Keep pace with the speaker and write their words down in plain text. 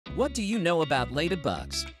What do you know about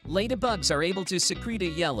ladybugs? Ladybugs are able to secrete a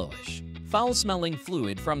yellowish, foul-smelling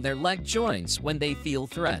fluid from their leg joints when they feel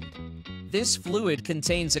threatened. This fluid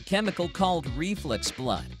contains a chemical called reflex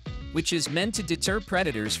blood, which is meant to deter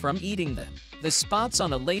predators from eating them. The spots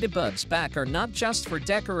on a ladybug's back are not just for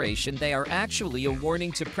decoration, they are actually a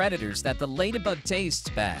warning to predators that the ladybug tastes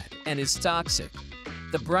bad and is toxic.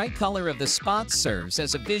 The bright color of the spots serves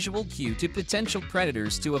as a visual cue to potential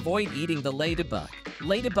predators to avoid eating the ladybug.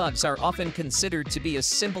 Ladybugs are often considered to be a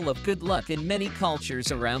symbol of good luck in many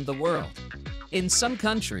cultures around the world. In some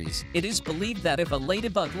countries, it is believed that if a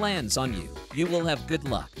ladybug lands on you, you will have good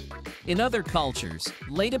luck. In other cultures,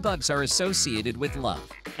 ladybugs are associated with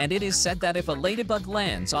love, and it is said that if a ladybug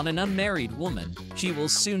lands on an unmarried woman, she will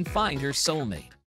soon find her soulmate.